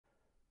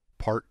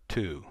Part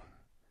 2.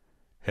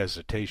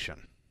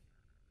 Hesitation.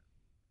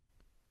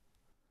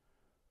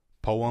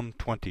 Poem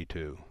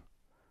 22.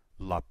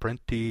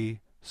 L'apprentie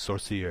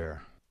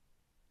sorcière.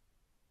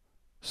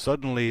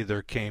 Suddenly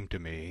there came to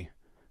me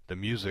the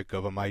music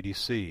of a mighty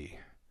sea,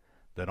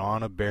 that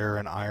on a bare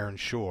and iron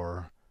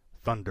shore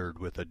thundered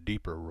with a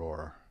deeper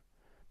roar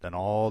than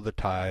all the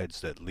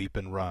tides that leap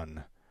and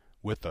run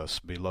with us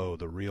below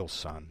the real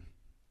sun.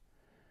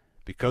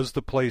 Because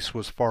the place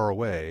was far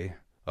away,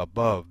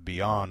 above,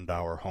 beyond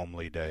our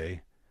homely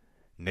day,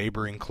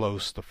 neighbouring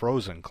close the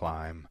frozen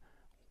clime,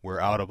 where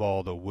out of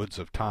all the woods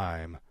of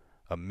time,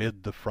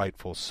 amid the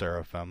frightful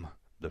seraphim,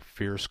 the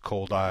fierce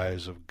cold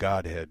eyes of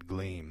Godhead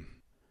gleam,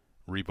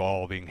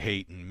 revolving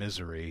hate and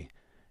misery,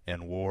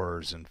 and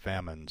wars and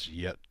famines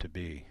yet to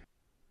be.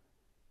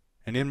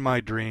 And in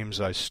my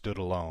dreams I stood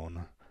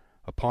alone,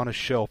 upon a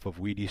shelf of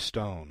weedy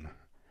stone,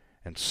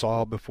 and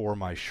saw before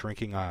my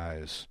shrinking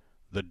eyes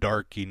the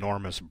dark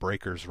enormous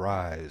breakers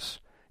rise,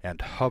 and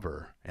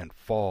hover and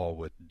fall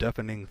with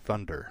deafening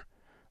thunder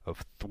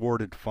of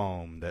thwarted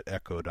foam that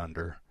echoed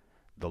under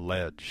the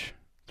ledge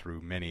through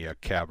many a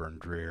cavern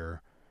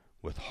drear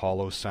with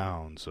hollow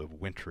sounds of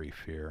wintry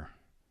fear.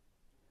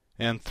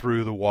 And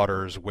through the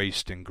waters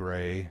waste and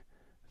grey,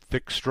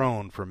 thick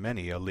strown for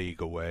many a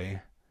league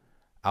away,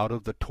 out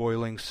of the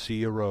toiling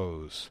sea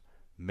arose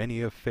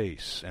many a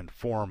face and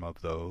form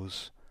of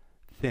those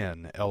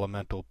thin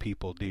elemental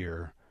people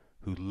dear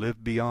who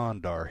live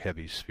beyond our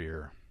heavy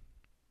sphere.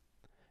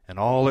 And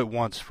all at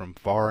once from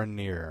far and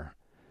near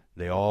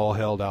they all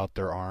held out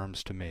their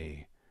arms to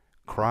me,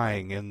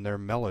 crying in their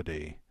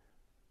melody,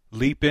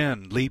 leap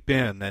in,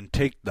 and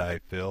take thy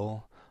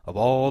fill of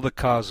all the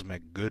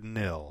cosmic good and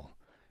ill.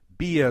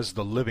 Be as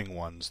the living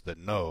ones that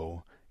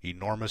know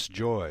enormous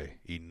joy,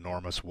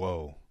 enormous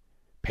woe,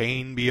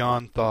 pain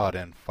beyond thought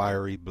and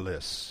fiery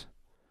bliss.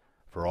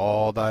 For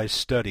all thy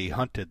study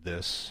hunted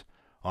this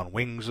on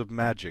wings of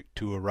magic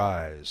to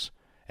arise,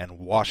 and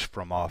wash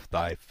from off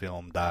thy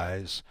filmed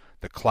eyes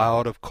the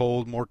cloud of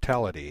cold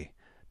mortality,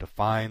 to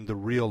find the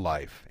real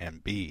life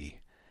and be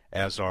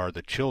as are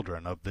the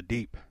children of the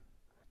deep.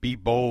 Be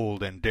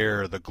bold and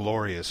dare the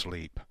glorious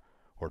leap,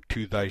 or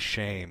to thy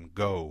shame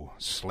go,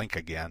 slink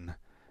again,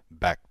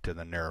 back to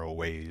the narrow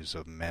ways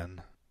of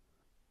men.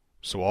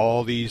 So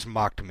all these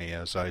mocked me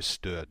as I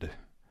stood,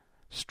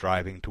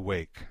 striving to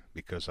wake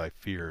because I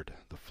feared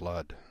the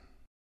flood.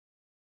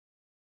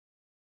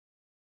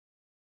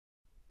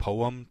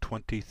 Poem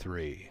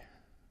 23.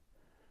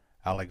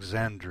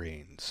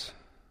 Alexandrines.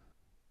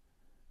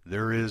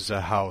 There is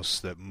a house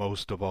that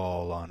most of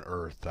all on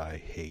earth I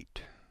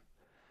hate.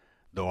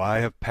 Though I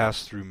have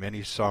passed through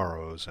many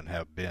sorrows and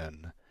have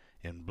been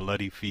in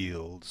bloody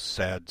fields,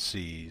 sad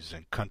seas,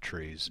 and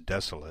countries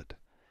desolate,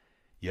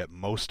 yet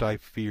most I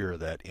fear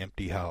that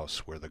empty house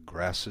where the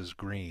grasses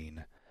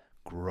green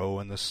grow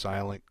in the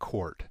silent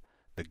court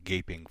the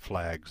gaping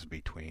flags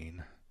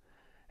between,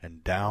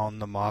 and down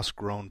the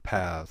moss-grown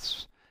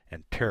paths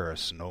and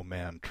terrace no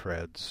man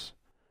treads,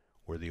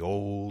 where the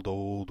old,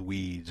 old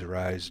weeds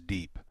rise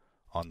deep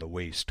on the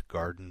waste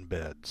garden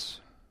beds.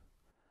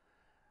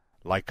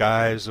 Like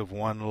eyes of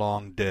one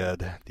long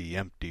dead the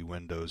empty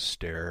windows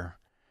stare,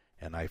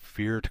 and I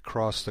fear to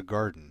cross the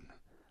garden,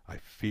 I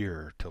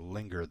fear to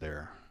linger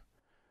there.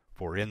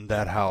 For in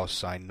that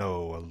house I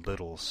know a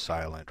little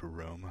silent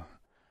room,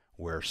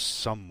 where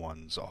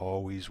someone's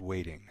always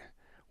waiting,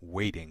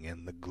 waiting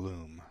in the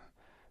gloom,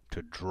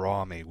 to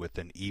draw me with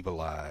an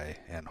evil eye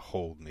and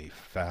hold me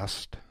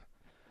fast.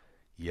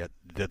 Yet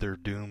thither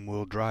doom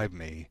will drive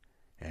me,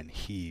 and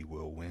he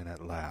will win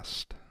at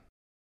last.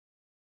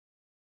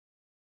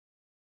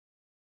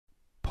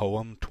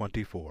 Poem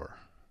 24.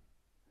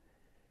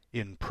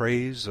 In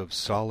Praise of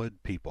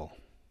Solid People.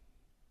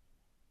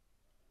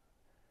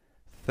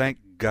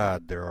 Thank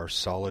God there are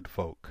solid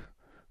folk,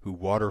 who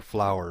water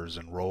flowers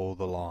and roll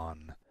the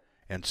lawn,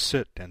 and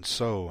sit and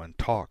sew and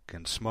talk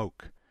and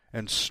smoke,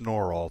 and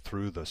snore all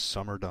through the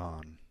summer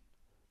dawn,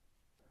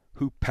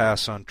 who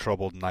pass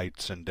untroubled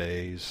nights and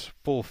days,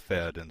 full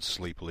fed and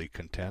sleepily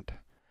content,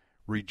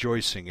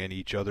 rejoicing in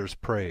each other's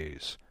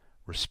praise,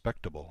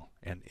 respectable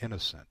and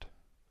innocent,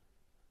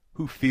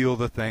 who feel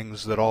the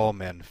things that all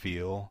men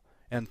feel,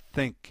 and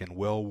think in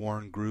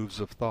well-worn grooves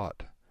of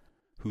thought,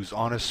 whose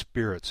honest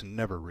spirits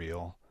never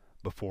reel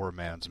before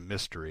man's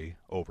mystery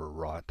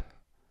overwrought.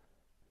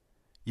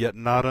 Yet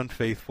not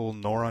unfaithful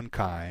nor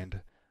unkind,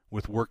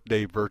 with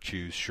workday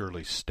virtues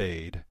surely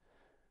stayed,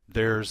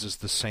 theirs is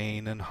the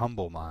sane and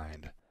humble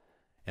mind,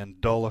 and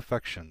dull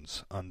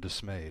affections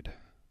undismayed.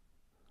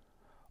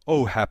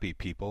 O happy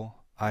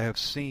people, I have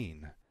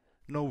seen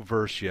no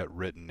verse yet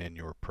written in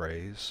your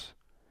praise,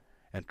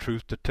 and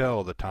truth to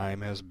tell the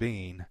time has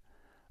been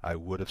I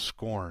would have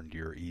scorned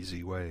your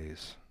easy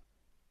ways.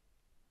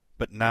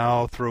 But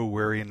now through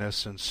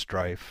weariness and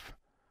strife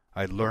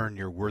I learn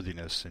your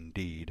worthiness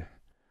indeed.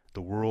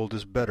 The world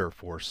is better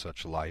for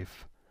such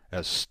life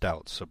as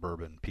stout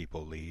suburban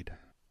people lead.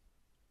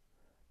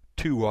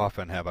 Too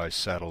often have I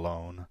sat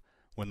alone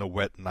when the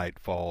wet night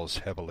falls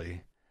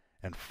heavily,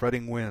 and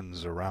fretting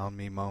winds around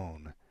me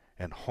moan,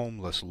 and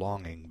homeless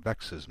longing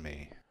vexes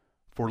me,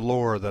 for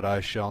lore that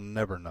I shall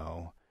never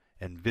know,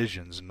 and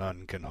visions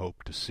none can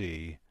hope to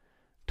see,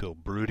 till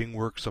brooding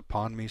works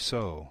upon me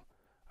so,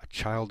 a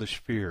childish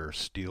fear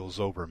steals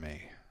over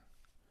me.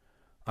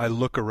 I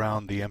look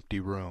around the empty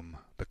room,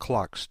 the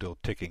clock still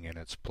ticking in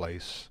its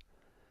place,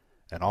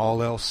 and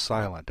all else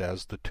silent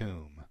as the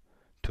tomb,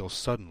 till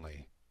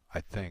suddenly, I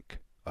think,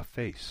 a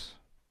face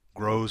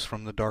grows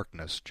from the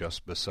darkness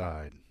just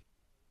beside.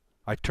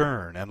 I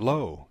turn, and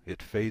lo!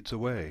 it fades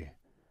away,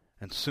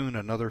 and soon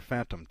another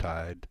phantom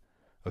tide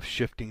of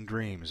shifting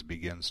dreams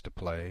begins to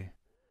play,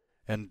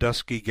 and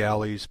dusky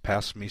galleys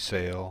past me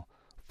sail,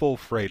 full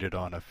freighted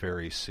on a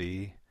fairy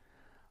sea.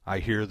 I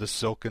hear the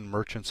silken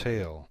merchants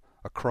hail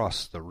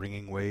across the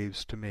ringing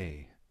waves to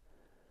me.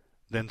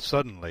 Then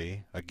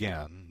suddenly,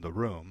 again, the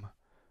room,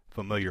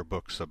 familiar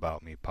books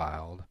about me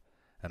piled,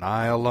 and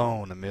I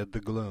alone amid the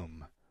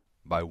gloom,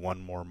 by one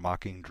more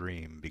mocking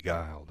dream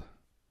beguiled.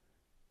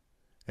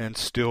 And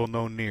still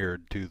no nearer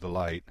to the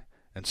light,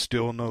 and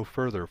still no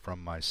further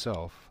from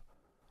myself,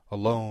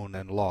 alone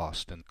and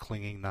lost in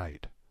clinging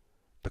night,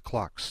 the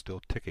clock's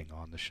still ticking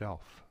on the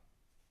shelf.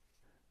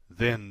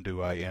 Then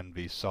do I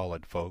envy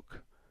solid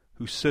folk,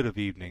 who sit of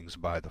evenings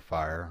by the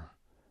fire,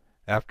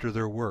 after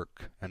their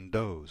work, and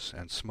doze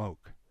and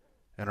smoke,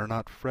 and are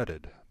not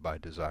fretted by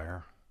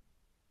desire.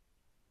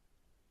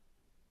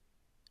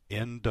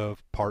 End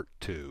of Part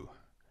 2.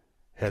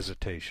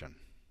 Hesitation.